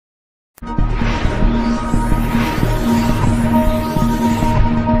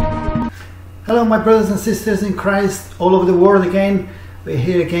Hello my brothers and sisters in Christ all over the world again. We're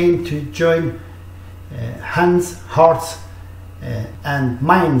here again to join hands, hearts and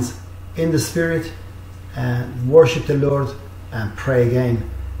minds in the Spirit and worship the Lord and pray again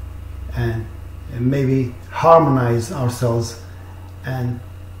and maybe harmonize ourselves and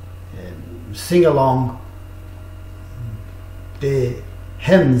sing along the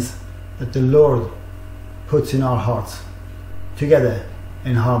hymns that the Lord puts in our hearts together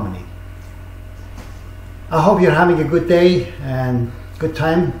in harmony. I hope you're having a good day and good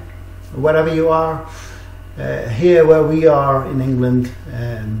time wherever you are. Here where we are in England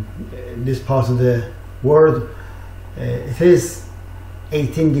and in this part of the world, it is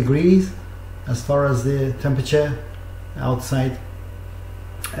 18 degrees as far as the temperature outside.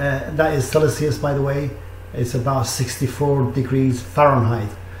 That is Celsius, by the way. It's about 64 degrees Fahrenheit.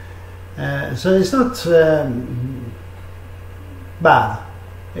 So it's not bad.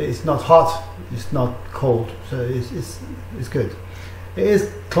 It's not hot, it's not cold, so it's good. It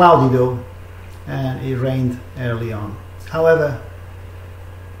is cloudy though, and it rained early on. However,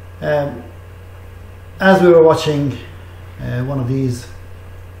 as we were watching one of these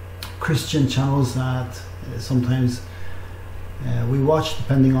Christian channels that sometimes we watch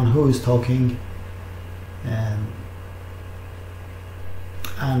depending on who is talking,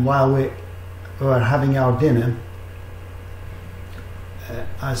 and while we were having our dinner,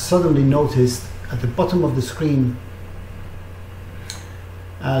 I suddenly noticed at the bottom of the screen,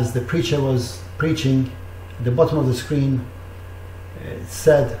 as the preacher was preaching, at the bottom of the screen it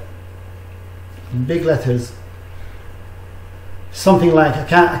said in big letters something like,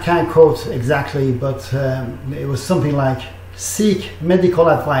 I can't quote exactly, but it was something like, seek medical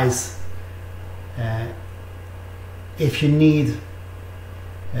advice if you need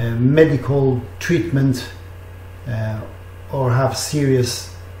medical treatment or have serious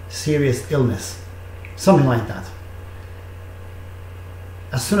illness, something like that.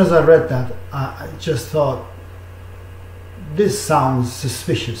 As soon as I read that, I just thought, this sounds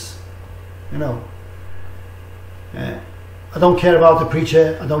suspicious. You know, I don't care about the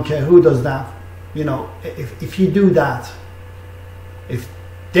preacher, I don't care who does that. You know, if you do that, if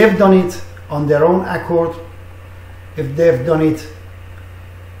they've done it on their own accord, if they've done it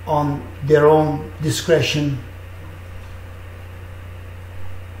on their own discretion,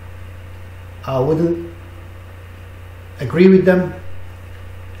 I wouldn't agree with them.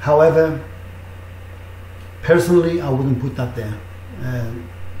 However, personally, I wouldn't put that there.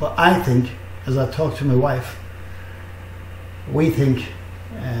 But I think, as I talk to my wife, we think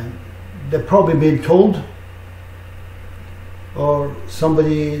they're probably being told, or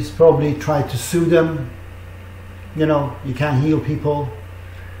somebody's probably tried to sue them. You know, you can't heal people.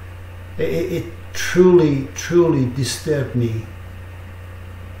 It truly disturbed me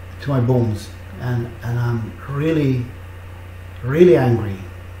to my bones, and I'm really angry,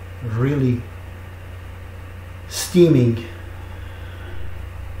 really steaming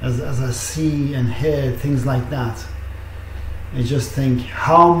as I see and hear things like that. I just think,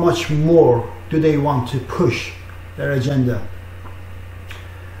 how much more do they want to push their agenda,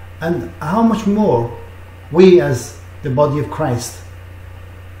 and how much more we as the body of Christ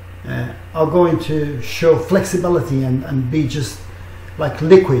are going to show flexibility and be just like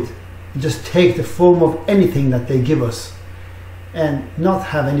liquid, just take the form of anything that they give us and not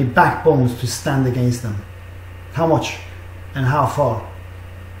have any backbones to stand against them. How much and how far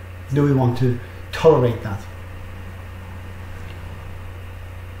do we want to tolerate that?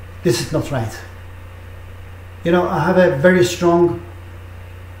 This is not right. You know, I have a very strong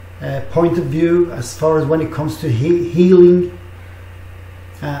point of view as far as when it comes to healing.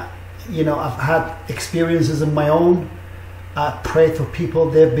 You know, I've had experiences of my own. I prayed for people,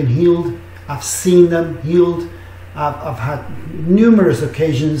 they've been healed. I've seen them healed. I've had numerous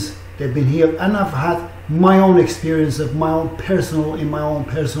occasions they've been healed, and I've had my own experience of my own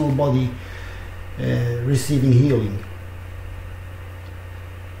personal body receiving healing.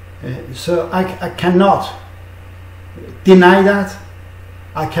 So I cannot deny that.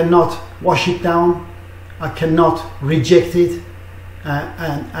 I cannot wash it down. I cannot reject it,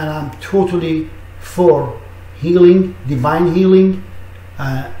 and I'm totally for healing, divine healing,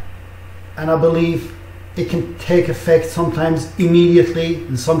 and I believe it can take effect sometimes immediately,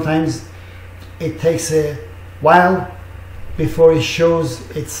 and sometimes it takes a while before it shows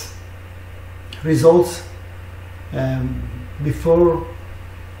its results, before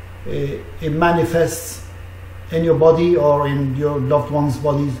it manifests in your body or in your loved one's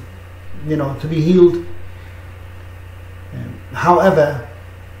bodies, you know, to be healed. However,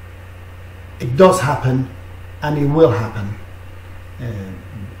 it does happen, and it will happen.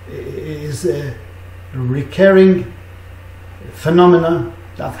 is a recurring phenomena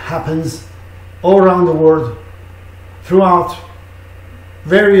that happens all around the world, throughout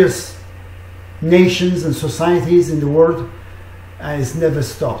various nations and societies in the world, and it's never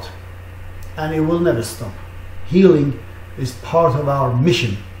stopped, and it will never stop. Healing is part of our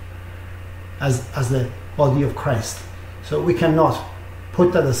mission as the body of Christ, so we cannot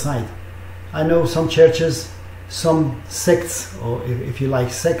put that aside. I know some churches, some sects, or if you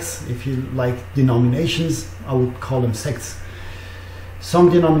like sects, if you like denominations, I would call them sects.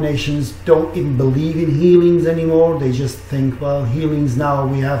 Some denominations don't even believe in healings anymore. They just think, well, healings now,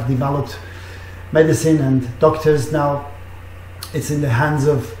 we have developed medicine and doctors now. It's in the hands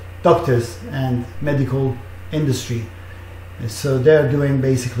of doctors and medical industry. So they're doing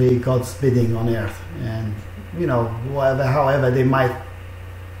basically God's bidding on earth. And, you know, however they might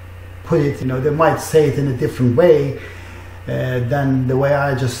put it, you know, they might say it in a different way than the way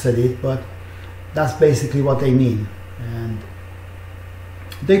I just said it, but that's basically what they mean. And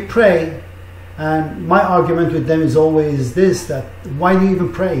they pray, and my argument with them is always this, that why do you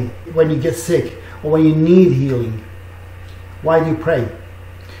even pray when you get sick or when you need healing? Why do you pray?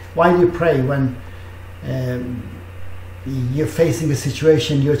 Why do you pray when you're facing a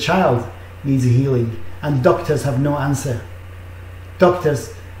situation, your child needs healing, and doctors have no answer?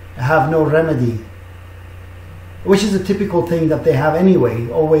 Doctors have no remedy, which is a typical thing that they have anyway.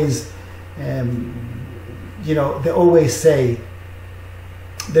 Always, you know, they always say,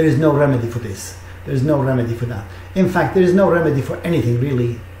 there is no remedy for this, there is no remedy for that. In fact, there is no remedy for anything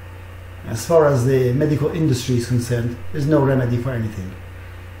really. As far as the medical industry is concerned, there's no remedy for anything.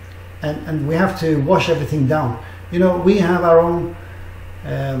 And we have to wash everything down. You know, we have our own,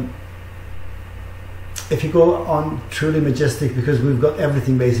 if you go on Truly Majestic, because we've got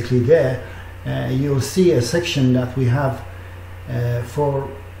everything basically there, you'll see a section that we have for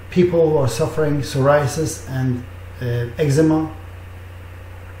people who are suffering psoriasis and eczema.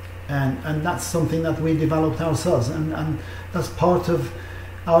 And that's something that we developed ourselves, and that's part of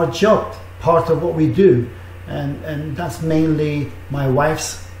our job, part of what we do, and that's mainly my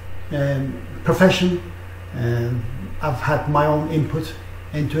wife's profession. I've had my own input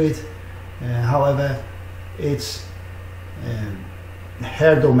into it, however it's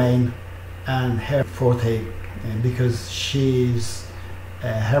her domain and her forte, because she's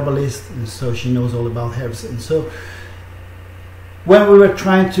a herbalist, and so she knows all about herbs. And so when we were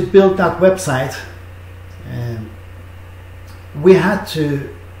trying to build that website, we had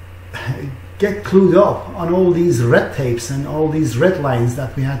to get clued up on all these red tapes and all these red lines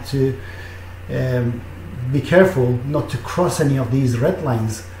that we had to be careful not to cross any of these red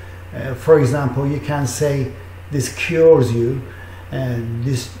lines. For example, you can't say this cures you and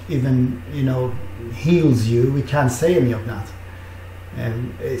this even, you know, heals you. We can't say any of that.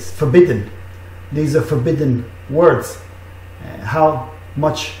 It's forbidden. These are forbidden words. How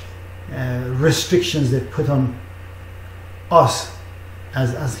much restrictions they put on us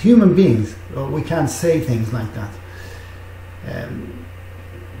as human beings. We can't say things like that.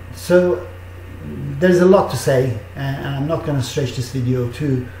 So there's a lot to say, and I'm not going to stretch this video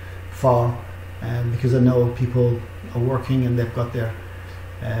too far, because I know people are working and they've got their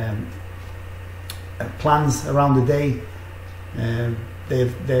plans around the day.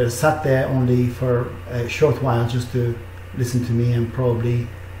 They're sat there only for a short while just to listen to me and probably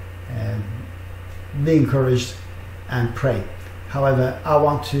be encouraged and pray. However, I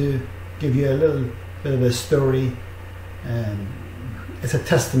want to give you a little bit of a story. It's a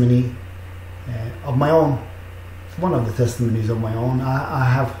testimony of my own, one of the testimonies of my own. I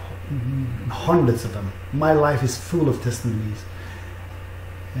have hundreds of them. My life is full of testimonies.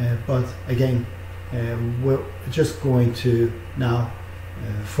 But again, we're just going to now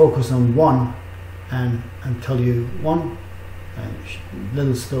focus on one and tell you one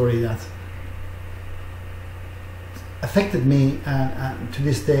little story that affected me, and to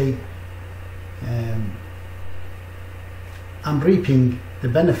this day I'm reaping the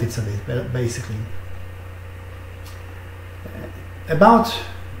benefits of it, basically. About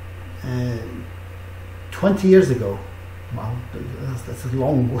 20 years ago, wow, that's a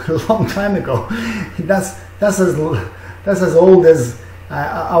long time ago. That's as old as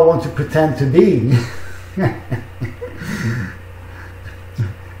I want to pretend to be.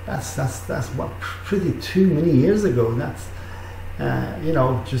 that's what, pretty too many years ago. That's you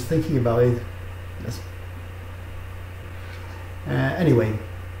know, just thinking about it. Anyway,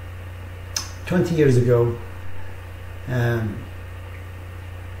 20 years ago,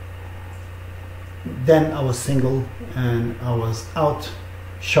 then I was single and I was out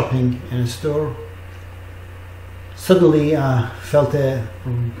shopping in a store, Suddenly I felt a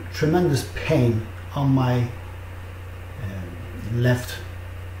tremendous pain on my left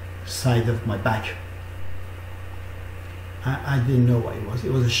side of my back. I didn't know what it was.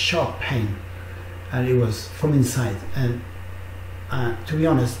 It was a sharp pain, and it was from inside. And to be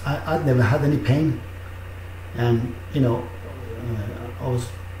honest, I'd never had any pain, and I was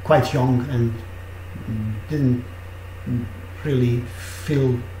quite young and didn't really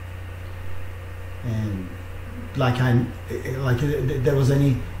feel like there was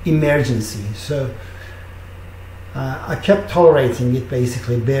any emergency. So I kept tolerating it,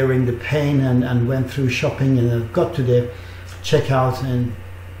 basically bearing the pain, and went through shopping, and I got to the checkout, and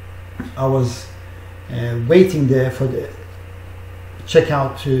I was waiting there for the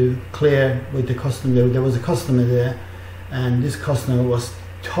checkout to clear with the customer. There was a customer there, and this customer was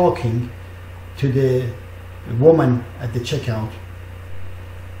talking to the woman at the checkout,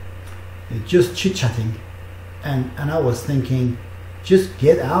 just chit-chatting, and I was thinking, just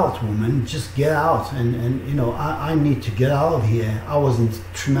get out, woman, just get out. And I need to get out of here. I was in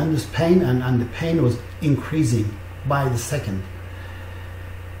tremendous pain, and the pain was increasing by the second.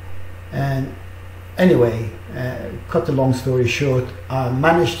 And anyway, cut the long story short, I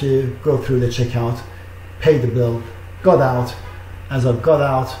managed to go through the checkout, pay the bill, got out. As I got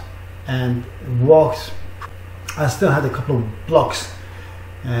out and walked, I still had a couple of blocks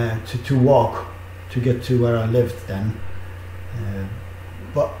to walk to get to where I lived then.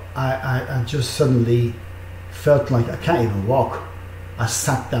 But I just suddenly felt like I can't even walk. I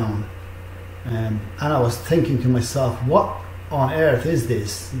sat down, and I was thinking to myself, what on earth is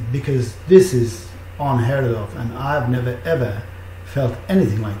this? Because this is unheard of, and I've never ever felt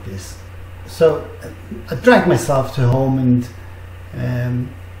anything like this. So I dragged myself to home, and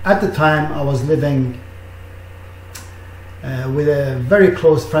at the time I was living with a very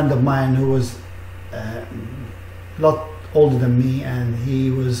close friend of mine who was a lot older than me, and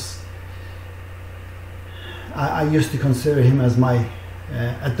he was, I used to consider him as my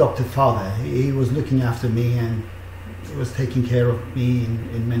adopted father. He was looking after me, and he was taking care of me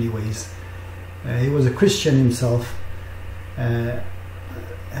in many ways. He was a Christian himself.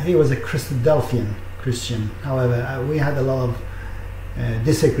 He was a Christadelphian Christian. However, we had a lot of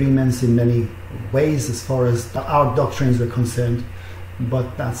disagreements in many ways as far as our doctrines were concerned,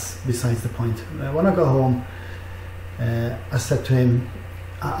 but that's besides the point. When I got home, I said to him,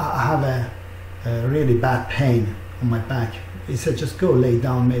 I have a really bad pain on my back. He said, just go lay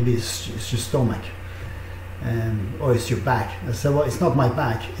down, maybe it's your stomach, or it's your back. I said, well, it's not my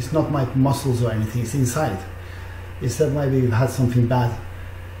back, it's not my muscles or anything, it's inside. He said, maybe you've had something bad,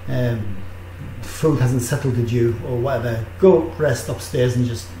 food hasn't settled with you or whatever. Go rest upstairs and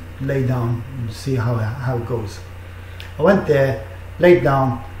just lay down and see how it goes. I went there, laid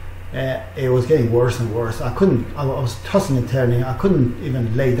down. It was getting worse and worse. I was tossing and turning. I couldn't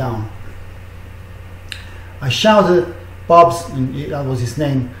even lay down. I shouted, Bob's, and that was his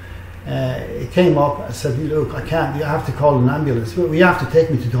name. He came up. I said, look, I can't, you have to call an ambulance. We have to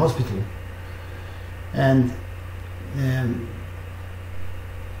take me to the hospital. And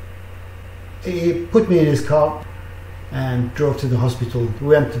he put me in his car and drove to the hospital. We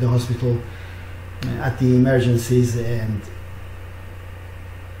went to the hospital at the emergencies, and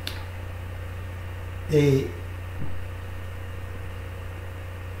they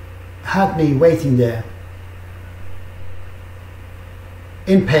had me waiting there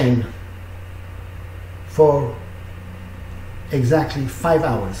in pain for exactly 5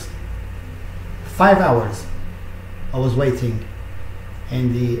 hours. 5 hours I was waiting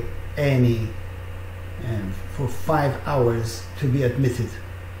in the A&E for 5 hours to be admitted,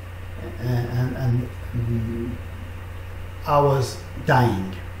 and I was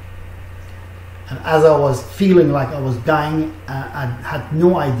dying. And as I was feeling like I was dying, I had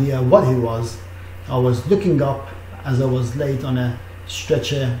no idea what it was. I was looking up as I was laid on a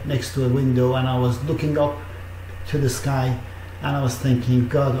stretcher next to a window, and I was looking up to the sky, and I was thinking,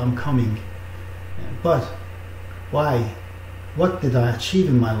 God, I'm coming. But why? What did I achieve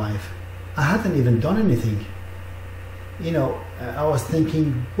in my life? I hadn't even done anything. I was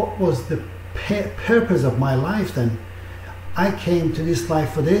thinking, what was the purpose of my life then? I came to this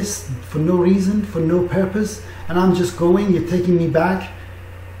life for this, for no reason, for no purpose, and I'm just going, you're taking me back.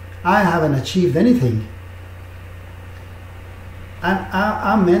 I haven't achieved anything. And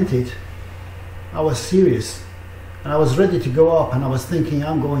I meant it. I was serious. And I was ready to go up, and I was thinking,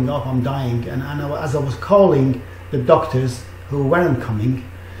 I'm going up, I'm dying. And as I was calling the doctors who weren't coming,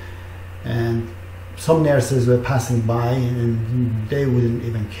 and some nurses were passing by, and they wouldn't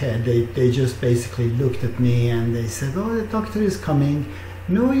even care. They just basically looked at me and they said, oh, the doctor is coming.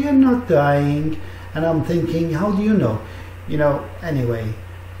 No, you're not dying. And I'm thinking, how do you know? Anyway,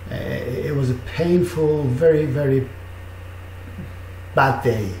 it was a painful, very, very bad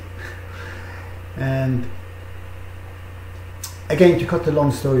day. And again, to cut the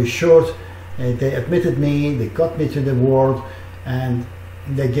long story short, they admitted me, they got me to the ward, and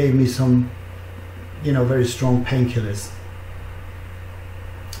they gave me some, very strong painkillers.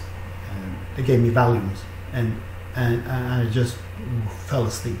 They gave me Valiums, and I just fell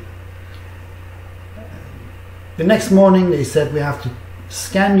asleep. The next morning they said, we have to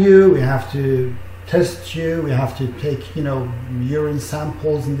scan you, we have to test you, we have to take urine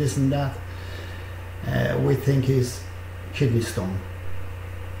samples and this and that. We think it's kidney stone.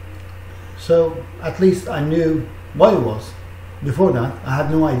 So at least I knew what it was. Before that I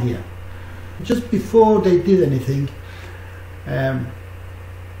had no idea. Just before they did anything,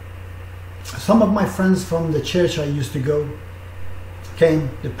 some of my friends from the church I used to go came,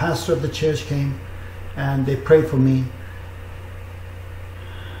 the pastor of the church came, and they prayed for me.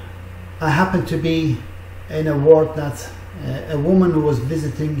 I happened to be in a ward that a woman who was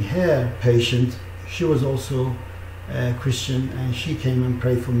visiting her patient, she was also a Christian, and she came and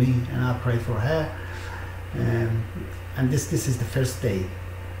prayed for me, and I prayed for her. And this is the first day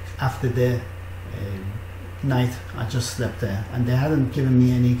after the night I just slept there, and they hadn't given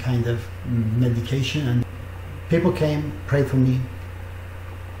me any kind of medication. And people came, prayed for me,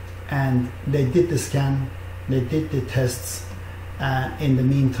 and they did the scan, they did the tests. In the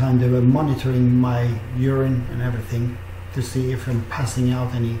meantime, they were monitoring my urine and everything to see if I'm passing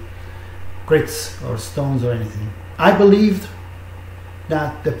out any grits or stones or anything. I believed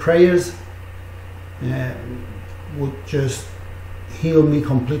that the prayers would just heal me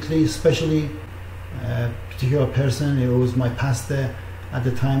completely, especially a particular person. It was my pastor at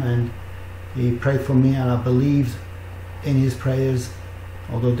the time, and he prayed for me, and I believed in his prayers,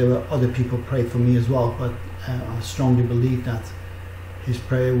 although there were other people prayed for me as well, but I strongly believed that his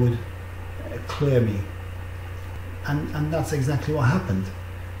prayer would clear me, and that's exactly what happened.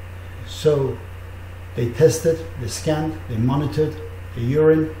 So they tested, they scanned, they monitored the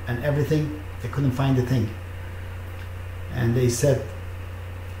urine and everything. They couldn't find a thing, and they said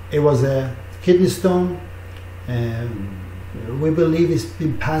it was a kidney stone. We believe it's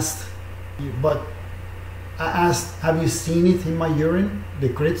been passed, but I asked, have you seen it in my urine, the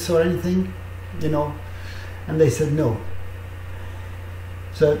grits or anything, and they said no.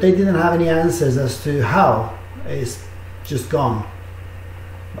 So they didn't have any answers as to how it's just gone.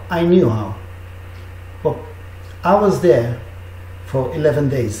 I knew how. But I was there for 11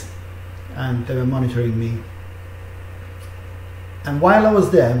 days, and they were monitoring me. And while I was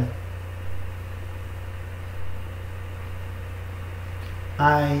there,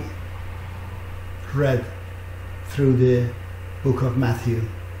 I read through the book of Matthew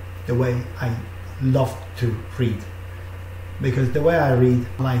the way I love to read. Because the way I read,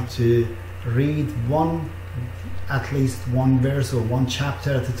 I like to read at least one verse or one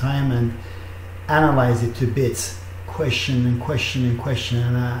chapter at a time, and analyze it to bits, question and question and question.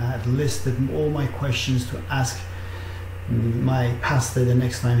 And I had listed all my questions to ask my pastor the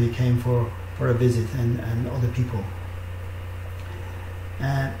next time he came for a visit, and other people.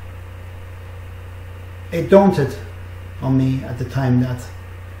 It dawned on me at the time that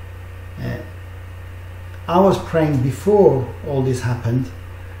I was praying before all this happened,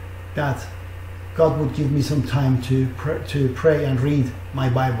 that God would give me some time to pray and read my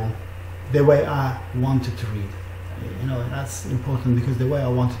Bible the way I wanted to read. That's important, because the way I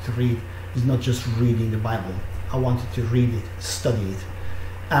wanted to read is not just reading the Bible. I wanted to read it, study it,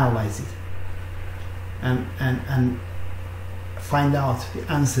 analyze it, and find out the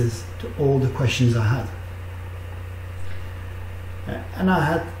answers to all the questions I had. And I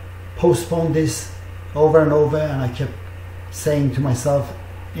had postponed this over and over, and I kept saying to myself,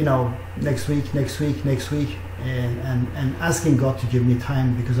 next week, and asking God to give me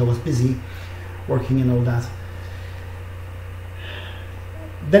time, because I was busy working and all that.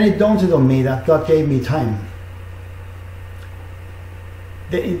 Then it dawned on me that God gave me time.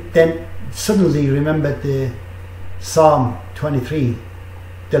 Then suddenly remembered the Psalm 23,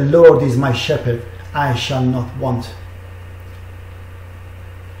 the Lord is my shepherd, I shall not want.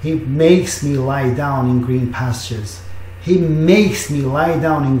 He makes me lie down in green pastures. He makes me lie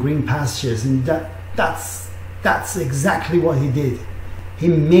down in green pastures, and that's exactly what he did. He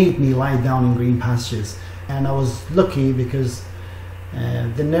made me lie down in green pastures. And I was lucky, because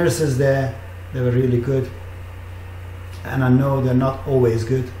the nurses there, they were really good, and I know they're not always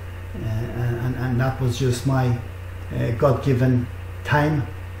good, and that was just my God-given time,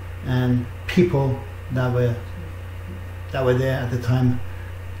 and people that were there at the time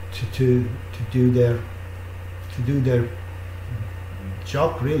to do their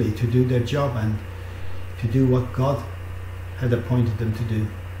job, really, to do their job and to do what God had appointed them to do.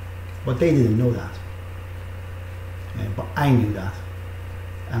 But they didn't know that. But I knew that,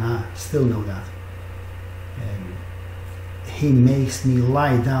 and I still know that. He makes me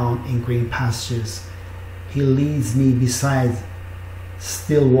lie down in green pastures. He leads me beside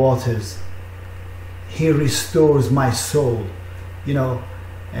still waters. He restores my soul. You know,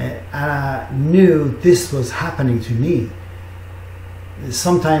 and I knew this was happening to me.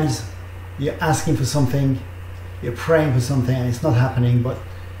 Sometimes you're asking for something, you're praying for something, and it's not happening, but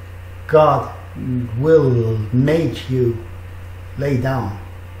God will make you lay down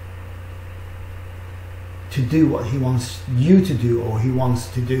to do what He wants you to do, or He wants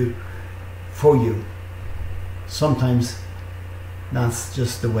to do for you. Sometimes that's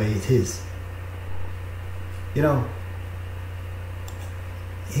just the way it is. You know,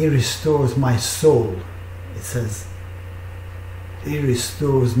 He restores my soul. It says, He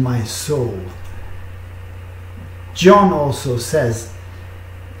restores my soul. John also says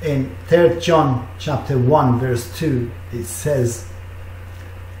in 3 John chapter 1 verse 2, it says,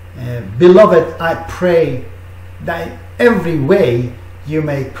 Beloved, I pray that in every way you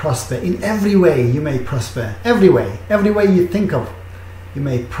may prosper. In every way you may prosper. Every way you think of, you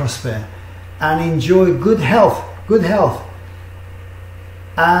may prosper and enjoy good health,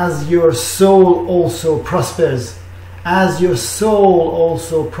 as your soul also prospers. As your soul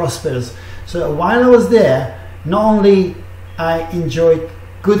also prospers. So while I was there, not only I enjoyed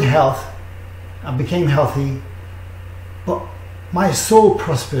good health, I became healthy, but my soul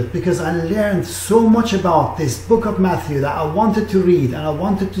prospered, because I learned so much about this book of Matthew that I wanted to read, and I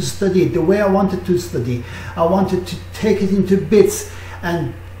wanted to study it the way I wanted to study. I wanted to take it into bits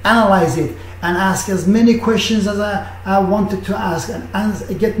and analyze it and ask as many questions as I wanted to ask,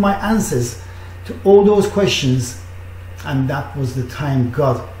 and get my answers to all those questions. And that was the time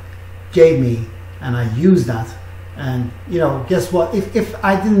God gave me, and I used that. And you know, guess what? If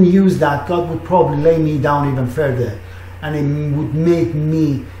I didn't use that, God would probably lay me down even further, and it would make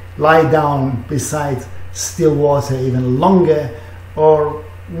me lie down beside still water even longer, or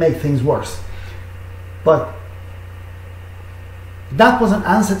make things worse. But that was an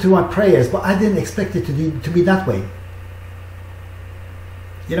answer to my prayers, but I didn't expect it to be that way.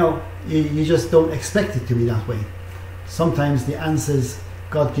 You know, you just don't expect it to be that way. Sometimes the answers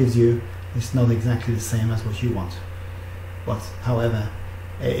God gives you is not exactly the same as what you want. But however,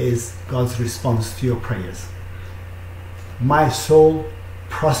 it is God's response to your prayers. My soul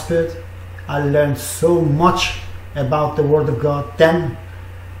prospered. I learned so much about the Word of God then,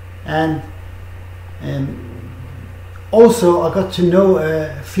 and also I got to know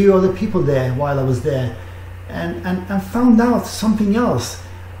a few other people there while I was there, and found out something else.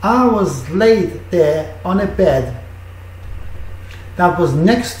 I was laid there on a bed that was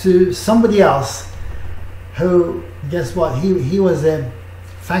next to somebody else who, guess what, he was a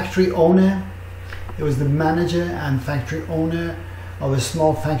factory owner. He was the manager and factory owner of a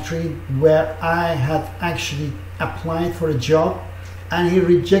small factory where I had actually applied for a job, and he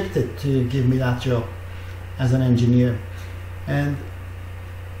rejected to give me that job as an engineer. And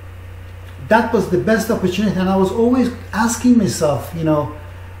that was the best opportunity, and I was always asking myself, you know,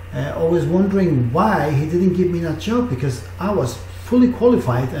 always wondering why he didn't give me that job, because I was fully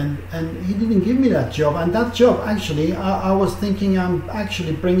qualified, and he didn't give me that job. And that job, actually, I was thinking I'm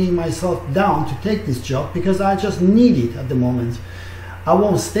actually bringing myself down to take this job, because I just need it at the moment. I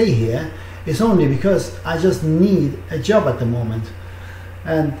won't stay here. It's only because I just need a job at the moment.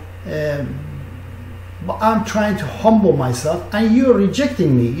 And but I'm trying to humble myself, and you're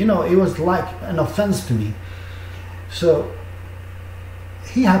rejecting me. You know, it was like an offense to me. So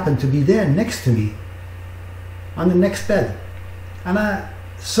he happened to be there next to me on the next bed. And I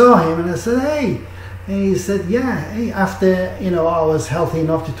saw him, and I said, hey. And he said, yeah, hey. After, you know, I was healthy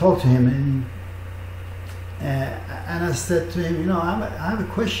enough to talk to him. And I said to him, you know, I have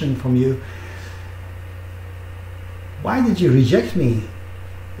a question from you. Why did you reject me?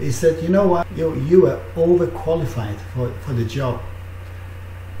 He said, you know what, you were overqualified for the job.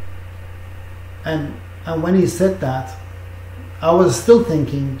 And when he said that, I was still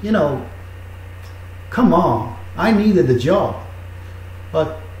thinking, you know, come on, I needed the job.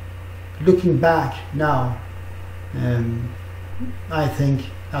 But looking back now, I think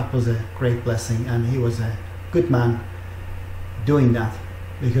that was a great blessing, and he was a good man doing that,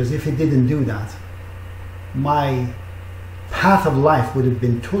 because if he didn't do that, my path of life would have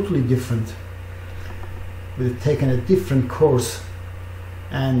been totally different, would have taken a different course,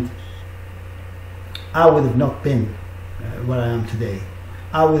 and I would have not been where I am today.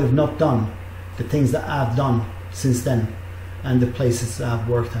 I would have not done the things that I've done since then, and the places I've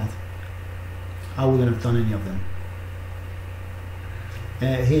worked at. I wouldn't have done any of them.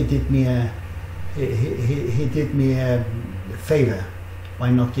 He did me a favor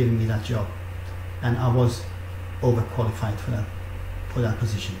by not giving me that job, and I was overqualified for that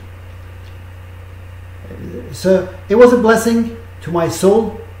position. So it was a blessing to my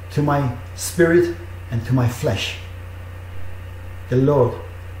soul, to my spirit, and to my flesh. The Lord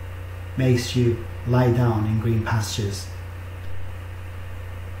makes you lie down in green pastures.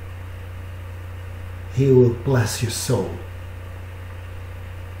 He will bless your soul.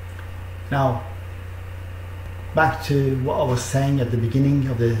 Now, back to what I was saying at the beginning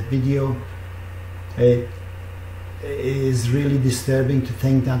of the video. It is really disturbing to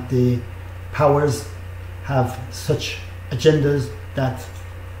think that the powers have such agendas that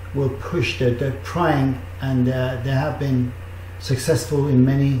will push. They're trying, and they have been successful in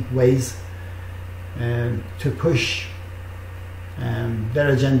many ways to push their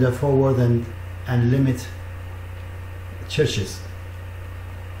agenda forward and limit churches.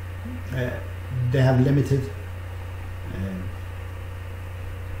 They have limited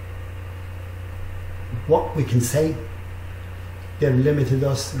what we can say. They've limited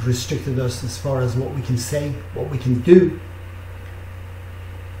us, restricted us as far as what we can say, what we can do.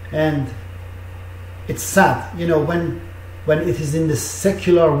 And it's sad, you know, when it is in the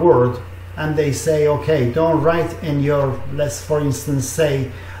secular world and they say, okay, don't write in your, let's for instance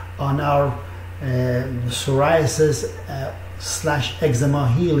say on our psoriasis / eczema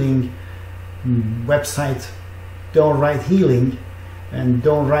healing website, don't write healing and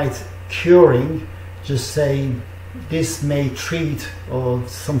don't write curing, just say this may treat or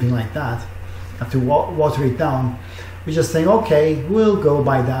something like that. Have to water it down. We just think, okay, we'll go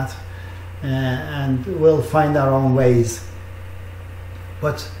by that and we'll find our own ways.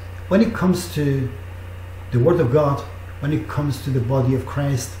 But when it comes to the Word of God, when it comes to the body of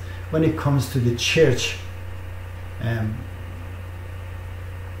Christ, when it comes to the church, I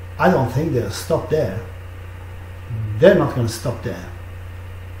don't think they'll stop there. They're not going to stop there.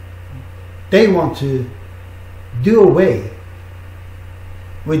 They want to do away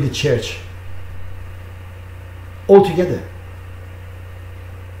with the church altogether.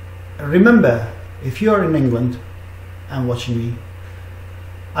 Remember, if you are in England and watching me,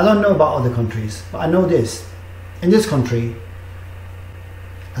 I don't know about other countries, but I know this. In this country,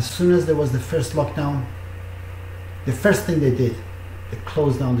 as soon as there was the first lockdown, the first thing they did, they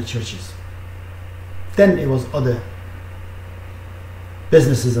closed down the churches. Then it was other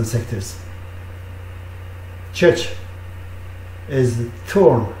businesses and sectors. Church is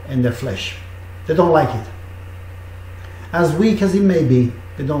thorn in their flesh. They don't like it. As weak as it may be,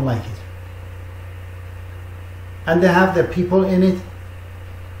 they don't like it. And they have their people in it.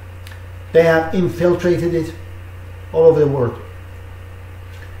 They have infiltrated it all over the world.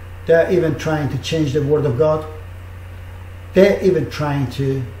 They're even trying to change the Word of God. They're even trying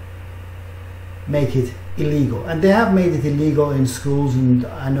to make it illegal. And they have made it illegal in schools, and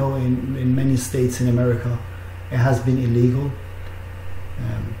I know in many states in America it has been illegal.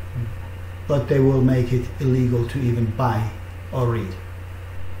 But they will make it illegal to even buy or read.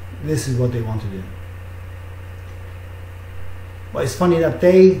 This is what they want to do. But it's funny that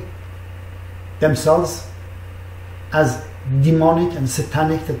they themselves, as demonic and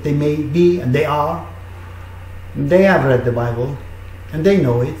satanic that they may be, and they are, they have read the Bible and they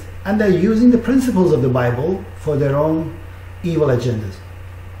know it, and they're using the principles of the Bible for their own evil agendas.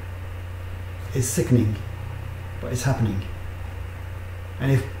 It's sickening, but it's happening.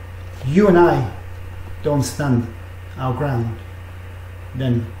 And if you and I don't stand our ground,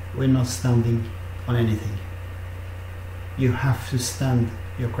 then we're not standing on anything. You have to stand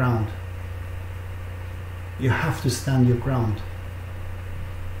your ground. You have to stand your ground.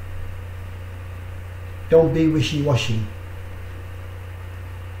 Don't be wishy-washy.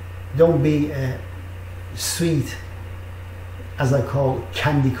 Don't be a sweet, as I call,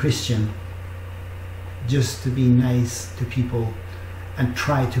 candy Christian, just to be nice to people and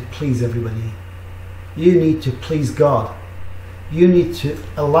try to please everybody. You need to please God. You need to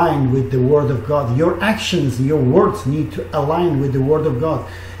align with the Word of God. Your actions, your words need to align with the Word of God.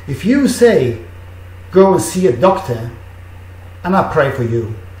 If you say, go and see a doctor, and I pray for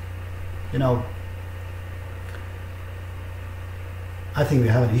you, you know, I think we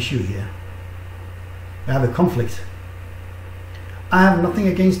have an issue here. We have a conflict. I have nothing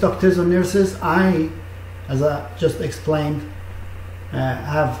against doctors or nurses. I, as I just explained,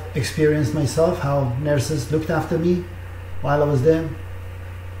 have experienced myself how nurses looked after me while I was there.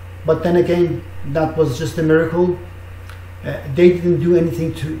 But then again, that was just a miracle. They didn't do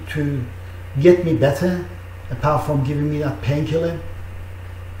anything to get me better, apart from giving me that painkiller.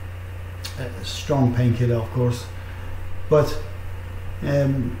 A strong painkiller, of course. But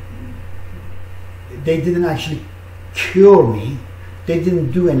they didn't actually cure me. They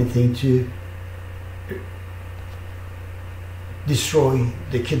didn't do anything to destroy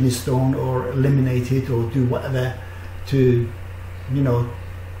the kidney stone or eliminate it or do whatever to,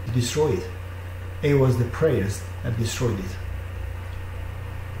 destroy it. It was the prayers that destroyed it.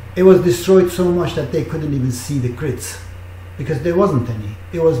 It was destroyed so much that they couldn't even see the grits, because there wasn't any.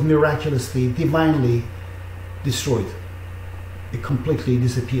 It was miraculously, divinely destroyed. It completely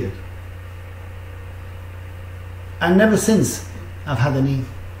disappeared. And never since I've had any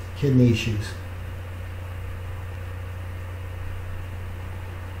kidney issues.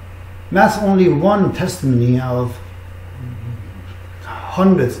 That's only one testimony out of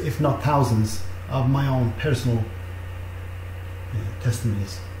hundreds, if not thousands, of my own personal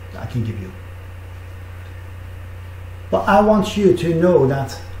testimonies that I can give you. But I want you to know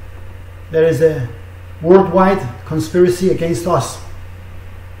that there is a worldwide conspiracy against us.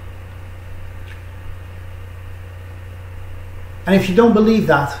 And if you don't believe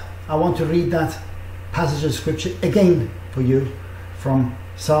that, I want to read that passage of scripture again for you from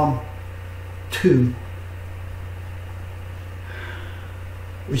Psalm 2,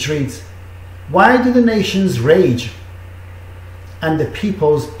 which reads, "Why do the nations rage and the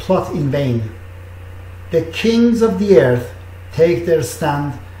peoples plot in vain? The kings of the earth take their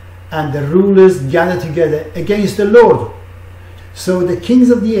stand and the rulers gather together against the Lord." So the kings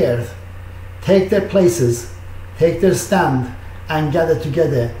of the earth take their places, take their stand and gather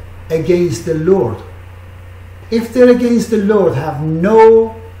together against the Lord. If they're against the Lord, have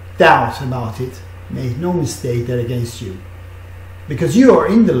no doubt about it. Make no mistake, they're against you. Because you are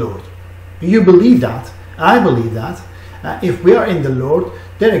in the Lord. You believe that. I believe that. If we are in the Lord,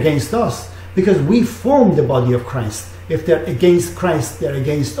 they're against us. Because we form the body of Christ. If they're against Christ, they're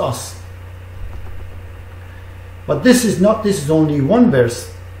against us. But this is only one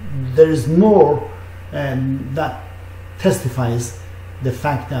verse. There is more that testifies the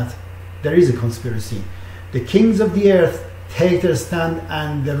fact that there is a conspiracy. The kings of the earth take their stand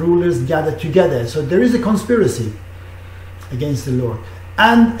and the rulers gather together. So there is a conspiracy against the Lord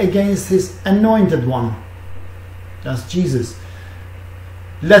and against his anointed one. That's Jesus.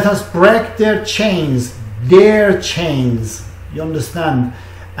 Let us break their chains, you understand,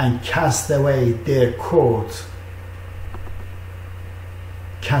 and cast away their cords.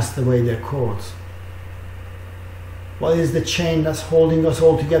 Cast away their cords. What is the chain that's holding us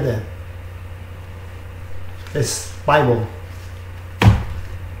all together? This Bible,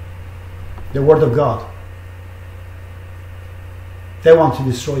 the Word of God. They want to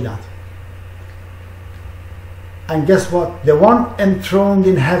destroy that. And guess what? The one enthroned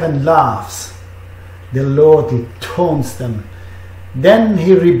in heaven laughs. The Lord taunts them. Then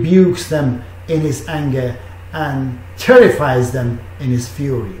he rebukes them in his anger and terrifies them in his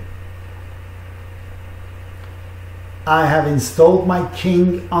fury. I have installed my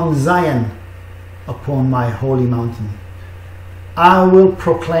king on Zion, upon my holy mountain. I will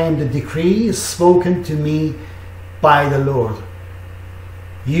proclaim the decree spoken to me by the Lord.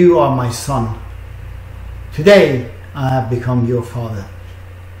 You are my son. Today I have become your father.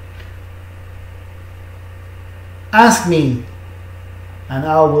 Ask me, and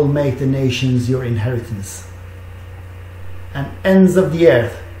I will make the nations your inheritance, and ends of the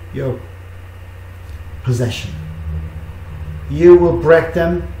earth your possession. You will break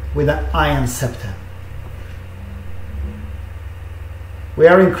them with an iron scepter. We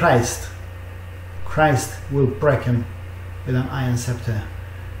are in Christ. Christ will break him with an iron scepter,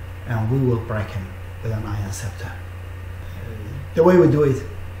 and we will break him with an iron scepter. The way we do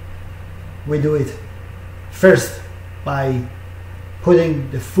it first by putting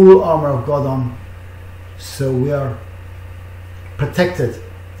the full armor of God on, so we are protected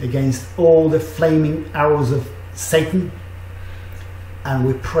against all the flaming arrows of Satan. And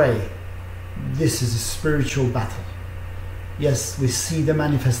we pray. This is a spiritual battle. Yes, we see the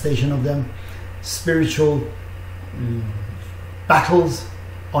manifestation of them, spiritual battles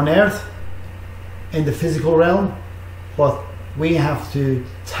on earth, in the physical realm, but we have to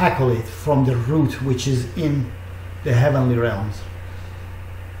tackle it from the root, which is in the heavenly realms.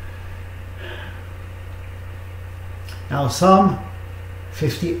 Now Psalm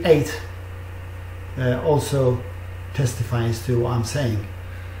 58 also testifies to what I'm saying.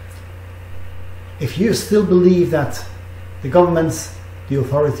 If you still believe that the governments, the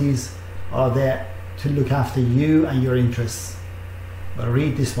authorities are there to look after you and your interests, well,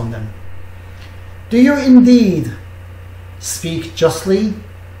 read this one then. Do you indeed speak justly,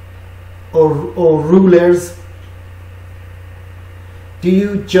 O rulers? Do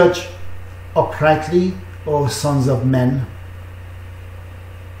you judge uprightly, O sons of men?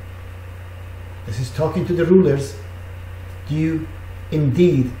 This is talking to the rulers. Do you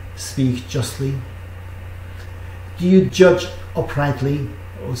indeed speak justly? Do you judge uprightly,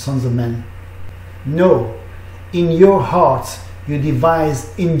 O sons of men? No, in your hearts you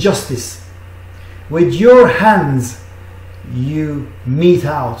devise injustice. With your hands you mete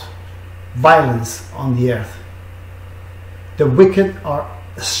out violence on the earth. The wicked are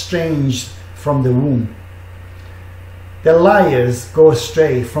estranged from the womb. The liars go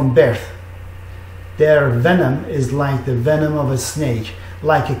astray from birth. Their venom is like the venom of a snake,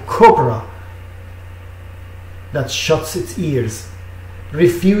 like a cobra that shuts its ears,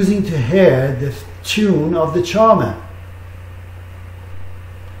 refusing to hear the tune of the charmer,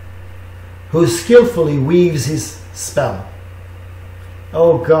 who skillfully weaves his spell.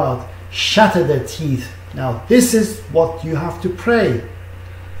 Oh God, shatter their teeth. Now this is what you have to pray.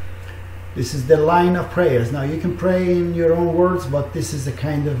 This is the line of prayers. Now you can pray in your own words, but this is the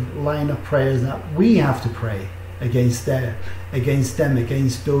kind of line of prayers that we have to pray against them,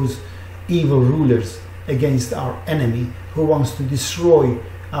 against those evil rulers, against our enemy who wants to destroy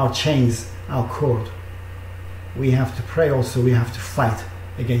our chains, our cord. We have to pray also, we have to fight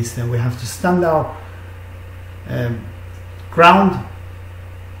against them. We have to stand our ground,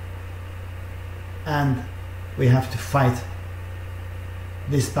 and we have to fight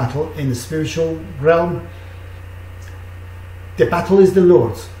this battle in the spiritual realm. The battle is the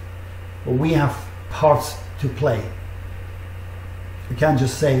Lord's, but we have parts to play. We can't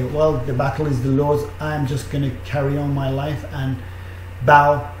just say, well, the battle is the Lord's, I'm just going to carry on my life and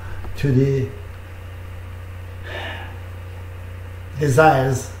bow to the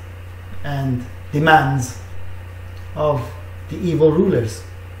desires and demands of the evil rulers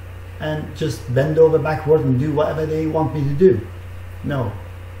and just bend over backward and do whatever they want me to do. No,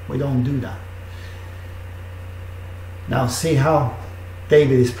 we don't do that. Now see how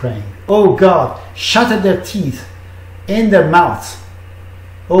David is praying. Oh God, shatter their teeth in their mouths.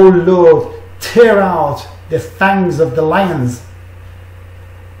 Oh Lord, tear out the fangs of the lions.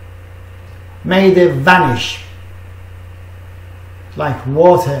 May they vanish like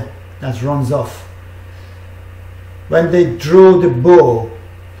water that runs off. When they draw the bow,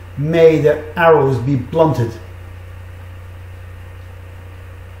 may their arrows be blunted.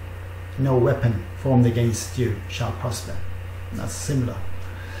 No weapon formed against you shall prosper. That's similar.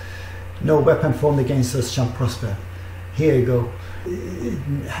 No weapon formed against us shall prosper. Here you go.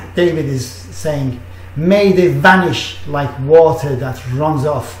 David is saying, may they vanish like water that runs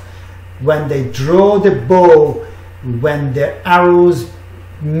off. When they draw the bow, when their arrows,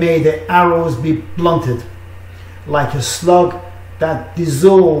 may the arrows be blunted like a slug that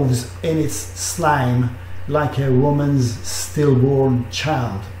dissolves in its slime, like a woman's stillborn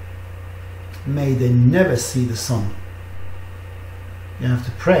child. May they never see the sun. You have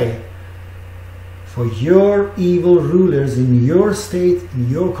to pray for your evil rulers in your state, in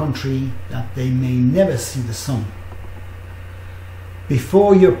your country, that they may never see the sun.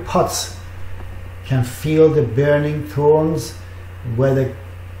 Before your pots can feel the burning thorns, whether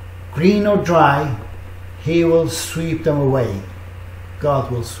green or dry, he will sweep them away.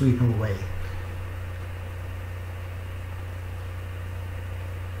 God will sweep them away.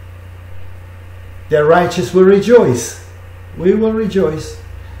 The righteous will rejoice. We will rejoice.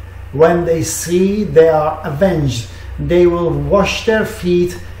 When they see they are avenged, they will wash their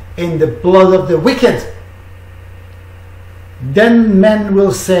feet in the blood of the wicked. Then men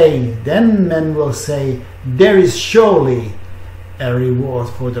will say, there is surely a reward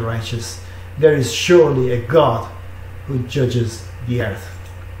for the righteous. There is surely a God who judges the earth.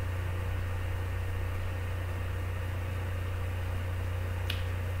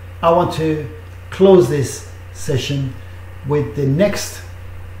 I want to close this session with the next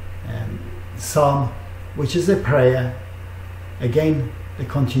psalm, which is a prayer. Again, the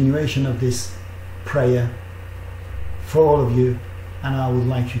continuation of this prayer for all of you, and I would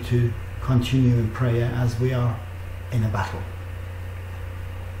like you to continue in prayer as we are in a battle.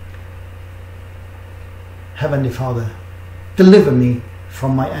 Heavenly Father, deliver me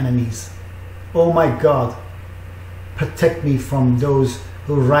from my enemies. Oh my God, protect me from those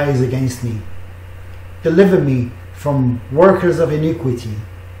who rise against me. Deliver me from workers of iniquity.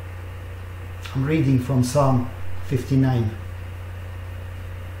 I'm reading from Psalm 59.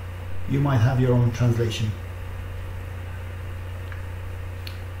 You might have your own translation.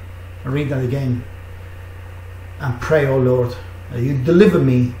 I read that again and pray, O Lord, You deliver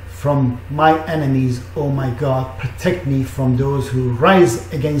me from my enemies, O my God. Protect me from those who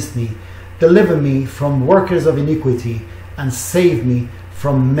rise against me. Deliver me from workers of iniquity, and save me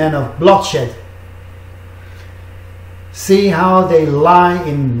from men of bloodshed. See how they lie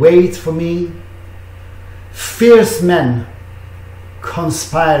in wait for me. Fierce men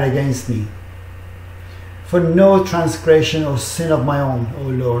conspire against me. For no transgression or sin of my own, O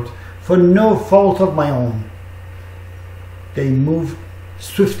Lord, for no fault of my own, they move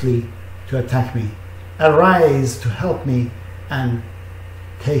swiftly to attack me. Arise to help me and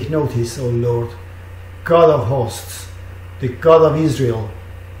take notice, O Lord, God of hosts, the God of Israel.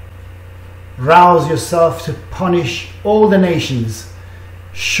 Rouse yourself to punish all the nations.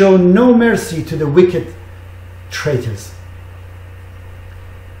 Show no mercy to the wicked traitors.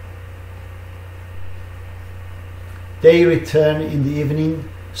 They return in the evening,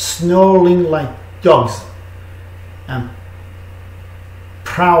 snarling like dogs and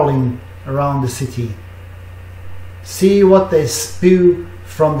prowling around the city. See what they spew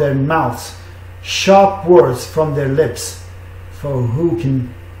from their mouths, sharp words from their lips, for who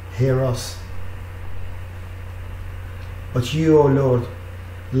can hear us? But you, O Lord,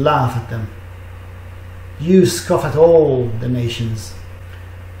 laugh at them. You scoff at all the nations.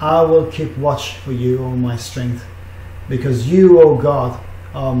 I will keep watch for you, O my strength, because you, O God,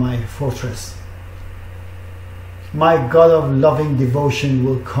 are my fortress. My God of loving devotion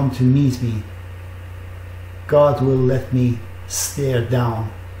will come to meet me. God will let me stare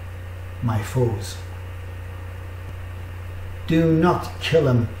down my foes. Do not kill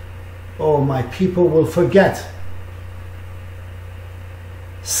them, or my people will forget.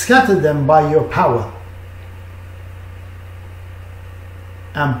 Scatter them by your power,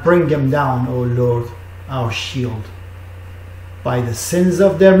 and bring them down, O Lord, our shield, by the sins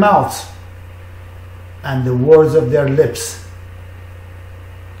of their mouths and the words of their lips.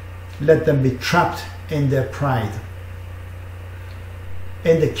 Let them be trapped in their pride,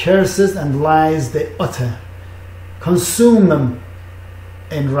 in the curses and lies they utter. Consume them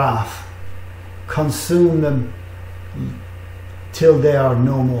in wrath. Consume them till they are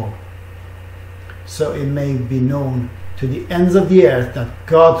no more. So it may be known to the ends of the earth that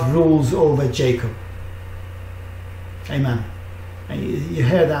God rules over Jacob. Amen. And you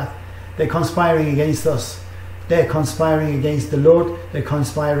hear that? They're conspiring against us. They're conspiring against the Lord. They're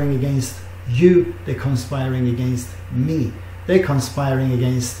conspiring against you. They're conspiring against me. They're conspiring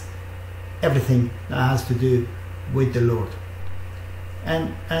against everything that has to do with the Lord.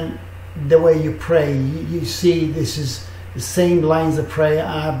 And the way you pray, you see this is the same lines of prayer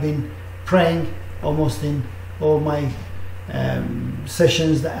I have been praying almost in all my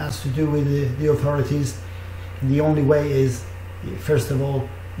sessions that has to do with the authorities. The only way is, first of all,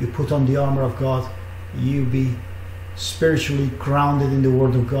 you put on the armor of God. You be spiritually grounded in the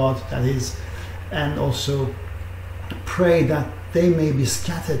Word of God, that is, and also pray that they may be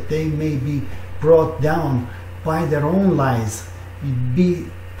scattered, they may be brought down by their own lies, be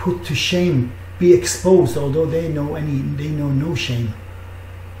put to shame, be exposed, although they know no shame.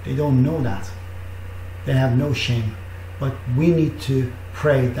 They don't know that. They have no shame. But we need to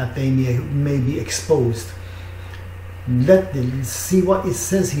pray that they may be exposed. Let them see what it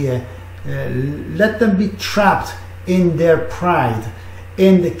says here. Let them be trapped in their pride,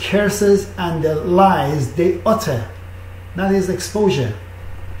 in the curses and the lies they utter. That is exposure.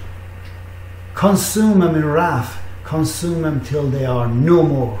 Consume them in wrath. Consume them till they are no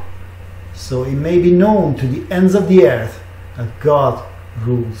more. So it may be known to the ends of the earth that God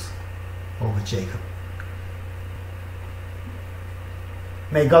rules over Jacob.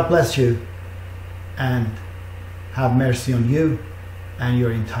 May God bless you and have mercy on you and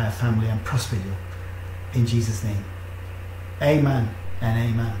your entire family and prosper you. In Jesus' name. Amen and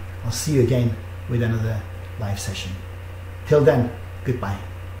amen. I'll see you again with another live session. Till then, goodbye.